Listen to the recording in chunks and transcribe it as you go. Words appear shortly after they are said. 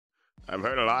I've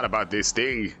heard a lot about this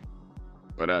thing,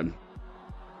 but we're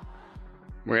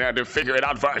gonna have to figure it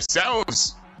out for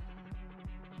ourselves.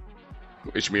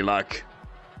 Wish me luck.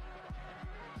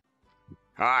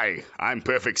 Hi, I'm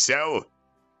Perfect Cell,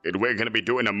 and we're gonna be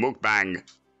doing a mukbang.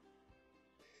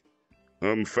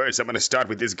 First I'm gonna start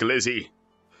with this glizzy.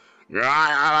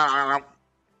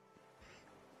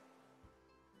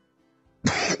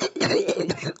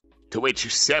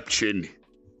 Twitchception.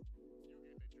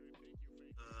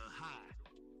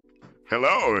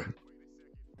 Hello.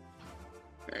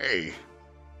 Hey,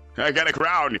 I got a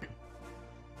crown.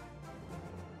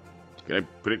 Can I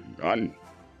put it on?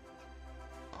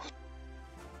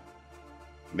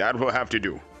 That will have to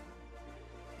do.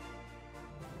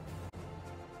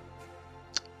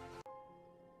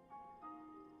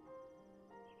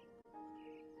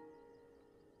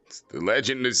 It's the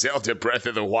Legend of Zelda Breath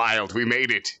of the Wild. We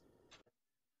made it.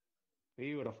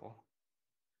 Beautiful.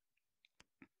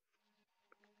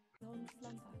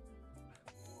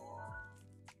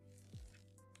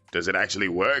 Does it actually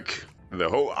work? The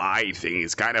whole eye thing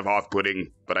is kind of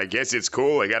off-putting, but I guess it's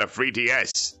cool. I got a free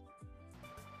DS.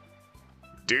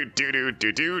 Do do do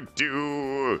do do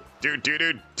do do do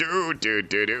do do do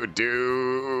do do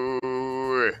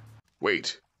do.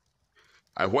 Wait.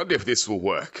 I wonder if this will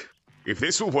work. If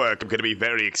this will work, I'm gonna be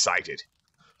very excited.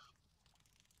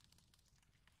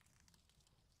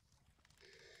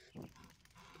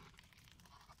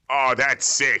 Oh, that's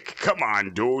sick. Come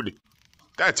on, dude.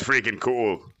 That's freaking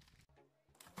cool.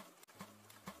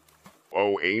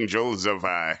 Oh, angels of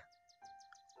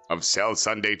Cell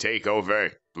Sunday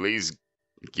Takeover, please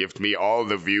gift me all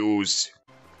the views.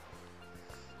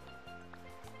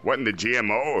 What in the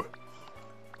GMO?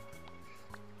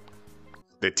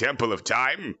 The Temple of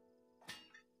Time?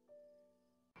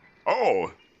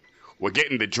 Oh, we're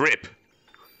getting the drip.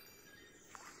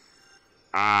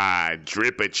 Ah,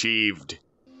 drip achieved.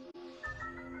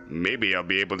 Maybe I'll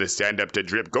be able to stand up to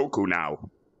Drip Goku now.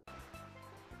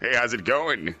 Hey, how's it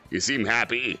going? You seem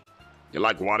happy. You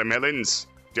like watermelons?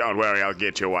 Don't worry, I'll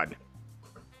get you one.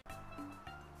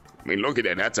 I mean, look at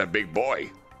that. That's a big boy.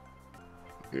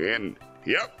 And,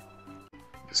 yep.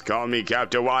 Just call me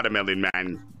Captain Watermelon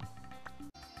Man.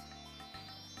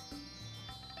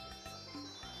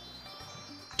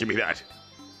 Give me that.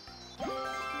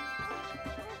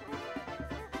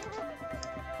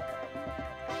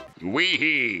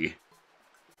 Wee-hee.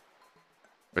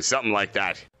 Or something like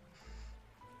that.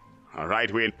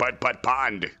 Alright, we're in Putt-Putt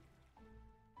Pond.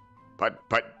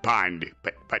 Putt-Putt Pond.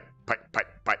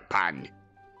 Putt-Putt-Putt-Putt-Putt Pond.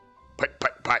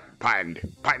 Putt-Putt-Putt Pond.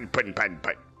 Pond.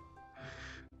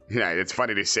 Yeah, it's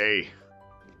funny to say.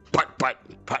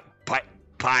 Putt-Putt-Putt-Putt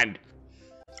Pond.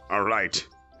 Alright.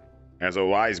 As a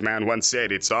wise man once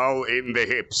said, it's all in the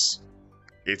hips.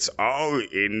 It's all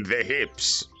in the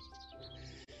hips.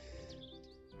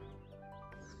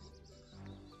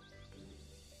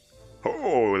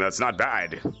 Oh, that's not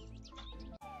bad.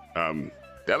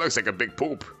 That looks like a big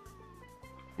poop.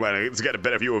 Well, let's get a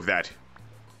better view of that.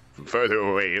 From further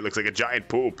away, it looks like a giant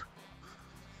poop.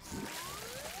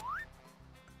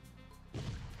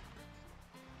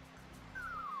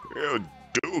 Oh,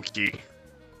 dookie.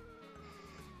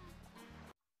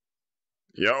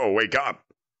 Yo, wake up.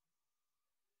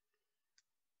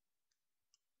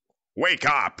 Wake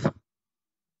up!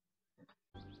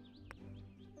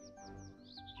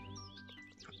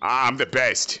 I'm the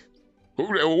best.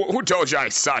 Who told you I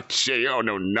suck? Shit, you don't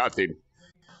know nothing.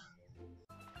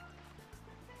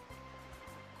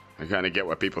 I kind of get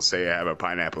what people say I have a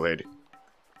pineapple head.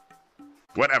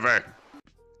 Whatever.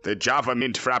 The Java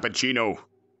Mint Frappuccino.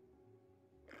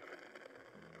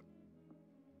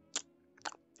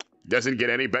 Doesn't get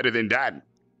any better than that.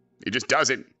 It just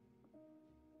doesn't.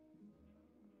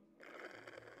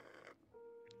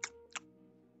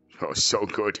 Oh, so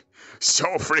good. So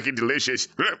freaking delicious.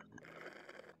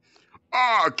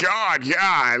 Oh, God, yeah,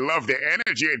 I love the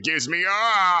energy it gives me.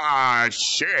 Ah,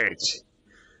 shit.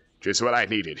 Just what I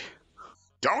needed.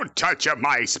 Don't touch up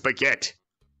my spaghetti.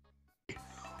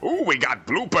 Ooh, we got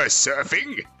blooper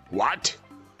surfing. What?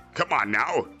 Come on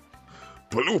now.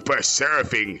 Blooper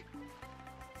surfing.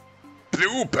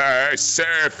 Blooper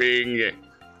surfing.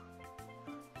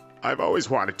 I've always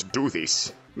wanted to do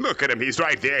this. Look at him, he's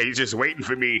right there. He's just waiting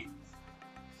for me.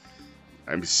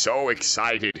 I'm so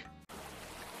excited.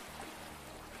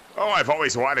 Oh, I've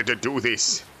always wanted to do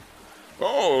this.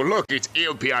 Oh, look, it's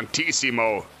Il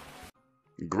Piantissimo.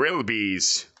 Grill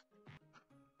bees.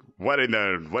 What in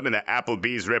the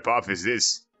Applebee's ripoff is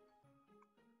this?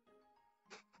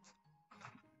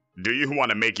 Do you want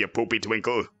to make your poopy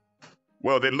twinkle?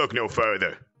 Well, then look no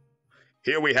further.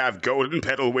 Here we have Golden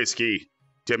Petal Whiskey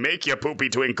to make your poopy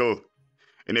twinkle.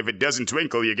 And if it doesn't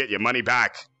twinkle, you get your money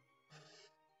back.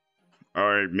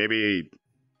 Or maybe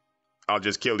I'll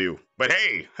just kill you. But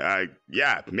hey,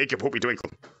 yeah, make your poopy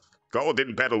twinkle.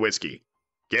 Golden Pedal Whiskey.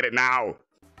 Get it now.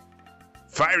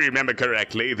 If I remember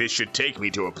correctly, this should take me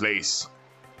to a place.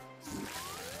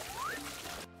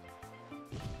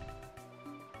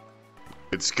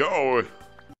 Let's go.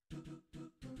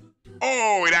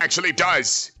 Oh, it actually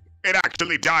does. It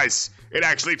actually does. It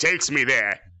actually takes me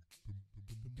there.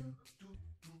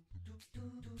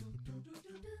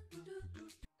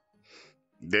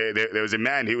 There was a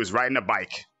man, he was riding a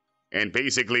bike. And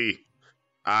basically,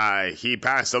 he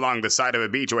passed along the side of a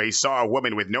beach where he saw a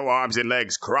woman with no arms and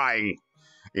legs crying.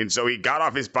 And so he got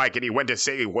off his bike and he went to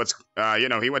say what's,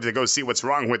 he went to go see what's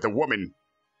wrong with the woman.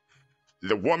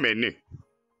 The woman,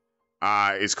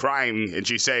 is crying and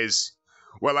she says,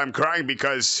 well, I'm crying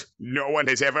because no one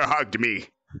has ever hugged me.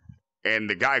 And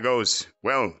the guy goes,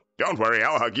 well, don't worry,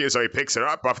 I'll hug you. So he picks her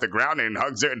up off the ground and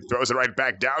hugs her and throws her right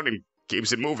back down and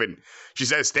keeps it moving. She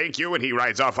says, thank you, and he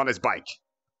rides off on his bike.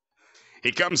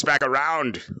 He comes back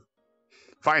around,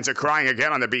 finds her crying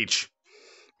again on the beach.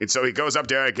 And so he goes up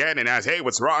to her again and asks, hey,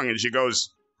 what's wrong? And she goes,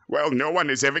 well, no one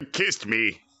has ever kissed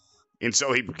me. And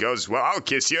so he goes, well, I'll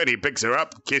kiss you. And he picks her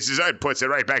up, kisses her, and puts her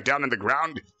right back down on the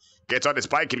ground, gets on his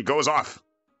bike, and goes off.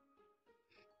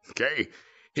 Okay,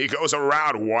 he goes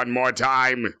around one more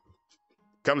time.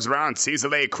 Comes around, sees the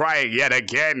lady crying yet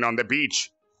again on the beach.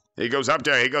 He goes up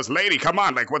to her, he goes, lady, come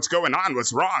on, like, what's going on?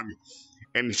 What's wrong?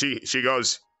 And she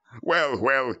goes,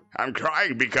 well, I'm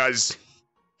crying because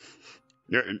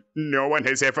no one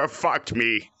has ever fucked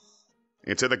me.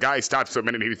 And so the guy stops for a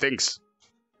minute and he thinks.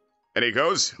 And he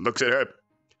goes, looks at her.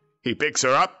 He picks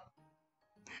her up.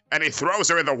 And he throws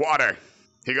her in the water.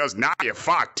 He goes, now you're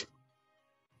fucked.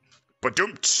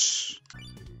 Ba-doom-tsh.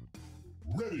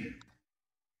 Ready.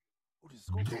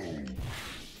 Go.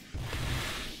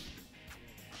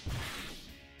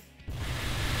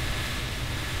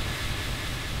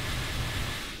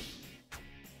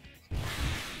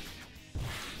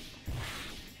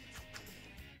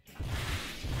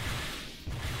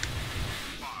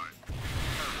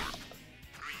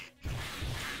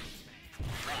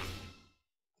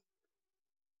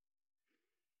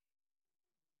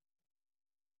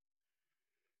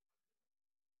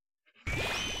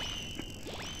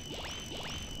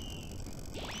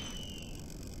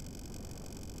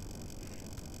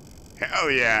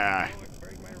 Hell yeah.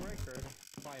 Break my record,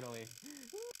 finally.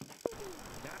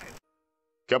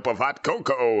 Cup of hot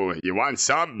cocoa. You want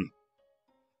some?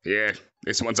 Yeah,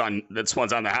 this one's on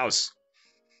the house.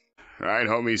 Alright,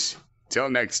 homies. Till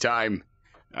next time,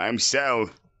 I'm Cell.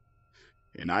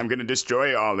 And I'm gonna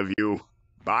destroy all of you.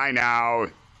 Bye now.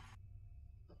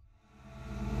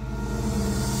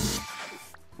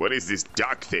 What is this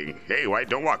duck thing? Hey, why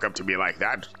don't walk up to me like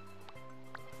that?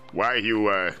 Why are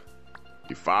you,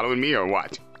 you following me or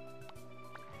what?